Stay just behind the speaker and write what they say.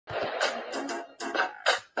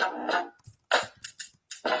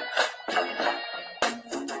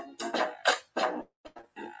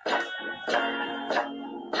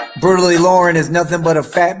Brutally Lauren is nothing but a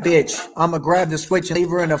fat bitch. I'ma grab the switch and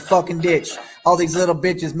leave her in a fucking ditch. All these little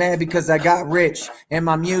bitches mad because I got rich and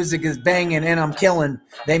my music is banging and I'm killing.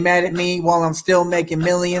 They mad at me while I'm still making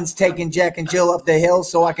millions, taking Jack and Jill up the hill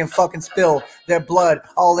so I can fucking spill their blood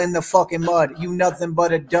all in the fucking mud. You nothing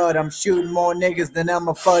but a dud. I'm shooting more niggas than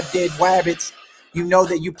Elmer Fudd did wabbits. You know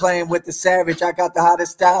that you playing with the savage. I got the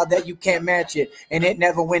hottest style that you can't match it, and it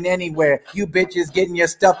never went anywhere. You bitches getting your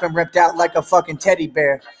stuffing ripped out like a fucking teddy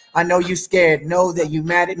bear. I know you scared, know that you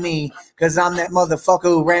mad at me, cause I'm that motherfucker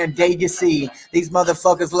who ran day you see. These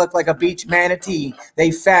motherfuckers look like a beach manatee.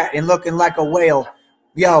 They fat and looking like a whale.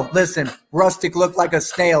 Yo, listen, Rustic look like a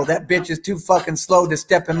snail. That bitch is too fucking slow to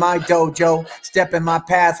step in my dojo. Step in my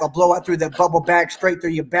path, I'll blow out through that bubble back, straight through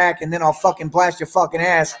your back, and then I'll fucking blast your fucking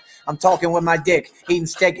ass. I'm talking with my dick, eating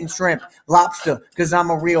steak and shrimp, lobster, cause I'm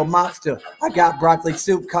a real mobster. I got broccoli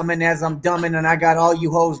soup coming as I'm dumbing, and I got all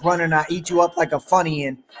you hoes running. I eat you up like a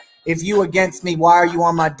Funyun. If you against me, why are you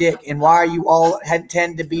on my dick? And why are you all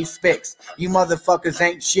tend to be spics? You motherfuckers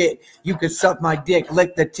ain't shit. You could suck my dick,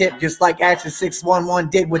 lick the tip, just like Action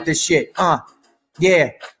 611 did with this shit.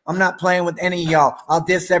 Yeah, I'm not playing with any of y'all. I'll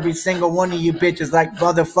diss every single one of you bitches like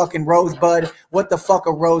motherfucking Rosebud. What the fuck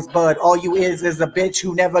a Rosebud? All you is a bitch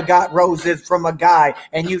who never got roses from a guy.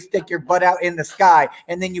 And you stick your butt out in the sky.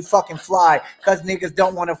 And then you fucking fly. Cause niggas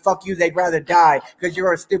don't want to fuck you, they'd rather die. Cause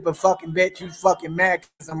you're a stupid fucking bitch who's fucking mad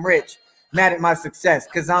cause I'm rich. Mad at my success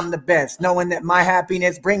cause I'm the best. Knowing that my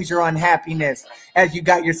happiness brings your unhappiness. As you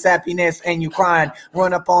got your sappiness and you crying.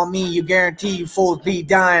 Run up on me, you guarantee you fools be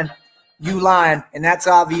dying. You lying, and that's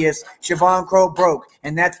obvious. Siobhan Crow broke,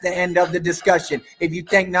 and that's the end of the discussion. If you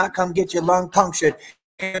think not, come get your lung punctured.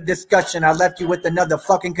 In the discussion, I left you with another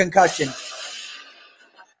fucking concussion.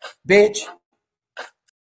 Bitch.